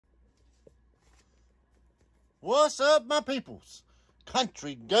What's up, my peoples?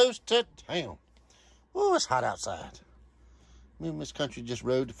 Country goes to town. Oh, it's hot outside. Me and Miss Country just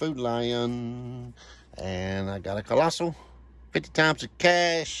rode the Food Lion, and I got a Colossal, 50 times the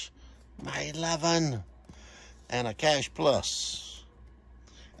cash, my 11, and a cash plus,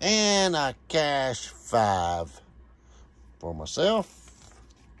 and a cash 5 for myself,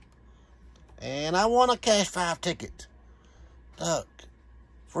 and I won a cash 5 ticket. Look.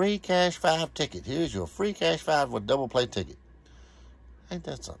 Free cash 5 ticket. Here's your free cash 5 with double play ticket. Ain't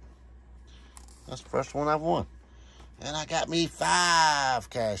that something? That's the first one I've won. And I got me 5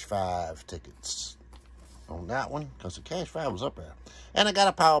 cash 5 tickets on that one because the cash 5 was up there. And I got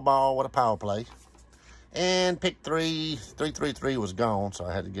a Powerball with a power play. And pick 333 was gone, so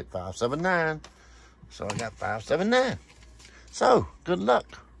I had to get 579. So I got 579. So, good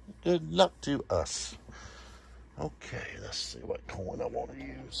luck. Good luck to us. Okay, let's see what coin I want to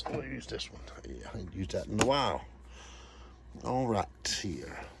use. I'm going to use this one. Yeah, I ain't used that in a while. All right,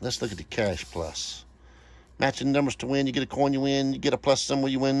 here. Let's look at the cash plus. Matching numbers to win. You get a coin, you win. You get a plus symbol,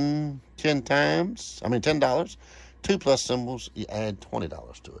 you win 10 times. I mean, $10. 2 plus symbols, you add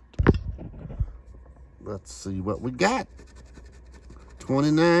 $20 to it. Let's see what we got.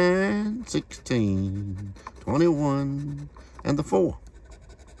 29, 16, 21, and the 4.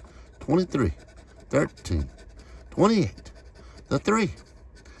 23, 13. 28, the 3.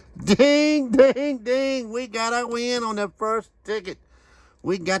 Ding, ding, ding. We got a win on the first ticket.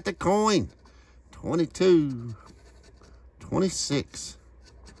 We got the coin. 22, 26,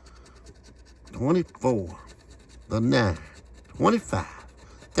 24, the 9, 25,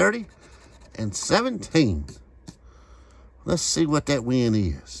 30, and 17. Let's see what that win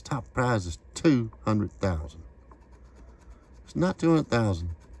is. Top prize is $200,000. It's not $200,000.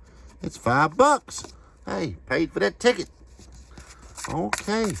 It's $5. Hey, paid for that ticket.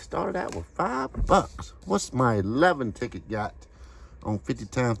 Okay, started out with $5. What's my 11 ticket got on 50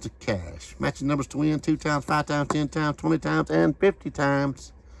 times the cash? Matching numbers to win, 2 times, 5 times, 10 times, 20 times, and 50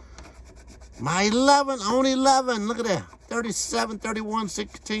 times. My 11 on 11. Look at that. 37, 31,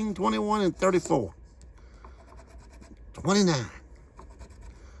 16, 21, and 34. 29.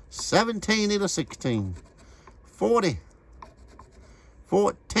 17, either 16. 40.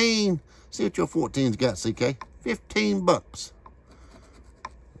 14. See what your 14's got, CK. $15.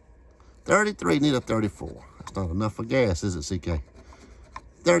 33, need a 34. That's not enough for gas, is it, CK?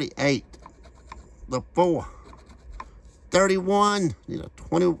 38. The 4. 31. Need a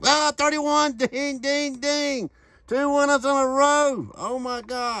 20. Ah, 31. Ding, ding, ding. 2 winners in a row. Oh, my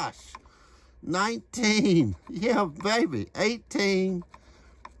gosh. 19. Yeah, baby. 18.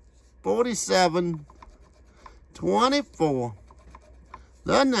 47. 24.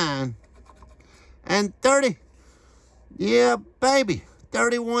 The 9. And 30. Yeah, baby.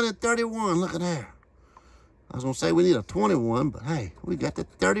 31 and 31. Look at there. I was going to say we need a 21, but hey, we got the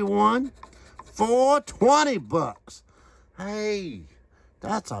 31 for $20. Hey,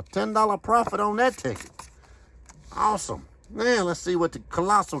 that's a $10 profit on that ticket. Awesome. Now, let's see what the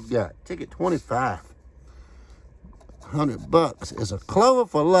Colossal got. Ticket 25. $100 is a Clover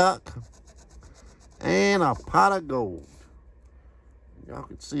for luck and a pot of gold. Y'all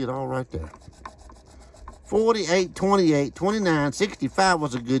can see it all right there. 48, 28, 29, 65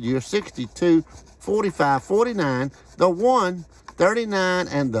 was a good year. 62, 45, 49, the 1, 39,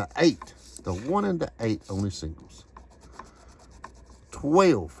 and the 8. The 1 and the 8 only singles.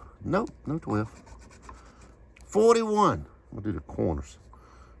 12. Nope, no 12. 41. We'll do the corners.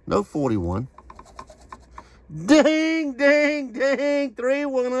 No 41. Ding, ding, ding. 3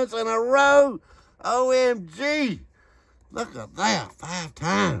 winners in a row. OMG. Look at that. 5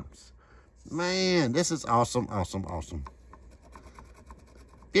 times. Man, this is awesome, awesome, awesome.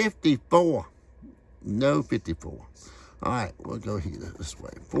 54. No 54. All right, we'll go here this way.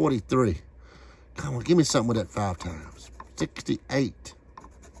 43. Come on, give me something with that 5 times. 68.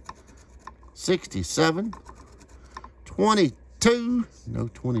 67. 22. No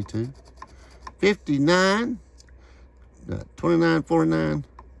 22. 59. 29, 49.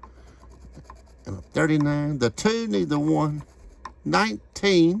 And a 39. The 2 need the 1.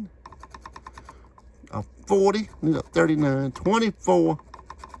 19. A 40, need a 39, 24,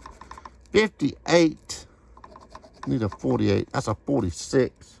 58, need a 48, that's a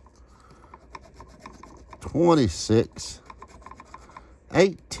 46, 26,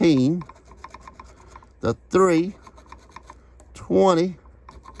 18, the 3, 20,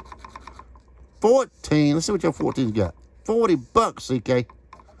 14, let's see what your 14's got, $40, CK,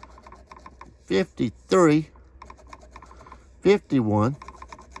 53, 51,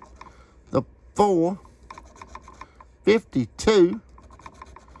 4, 52,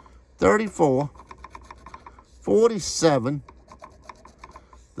 34, 47.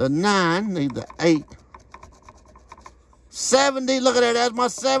 The 9, need the 8. 70, look at that, that's my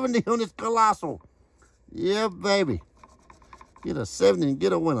 70 on this Colossal. Yeah, baby. Get a 70 and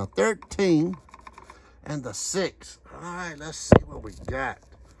get a winner. 13 and the 6. All right, let's see what we got.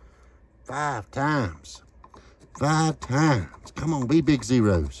 5 times. 5 times. Come on, be big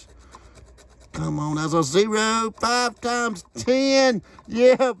zeros. Come on, there's a 0. 5 times 10.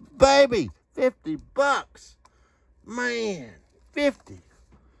 Yeah, baby. 50 bucks. Man, 50.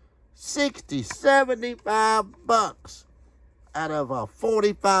 60, 75 bucks out of a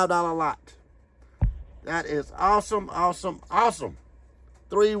 $45 lot. That is awesome, awesome, awesome.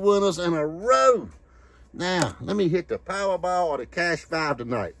 3 winners in a row. Now, let me hit the Powerball or the Cash 5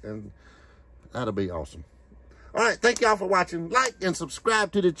 tonight, and that'll be awesome. All right, thank y'all for watching. Like and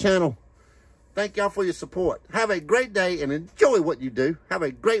subscribe to the channel. Thank y'all for your support. Have a great day and enjoy what you do. Have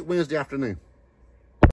a great Wednesday afternoon.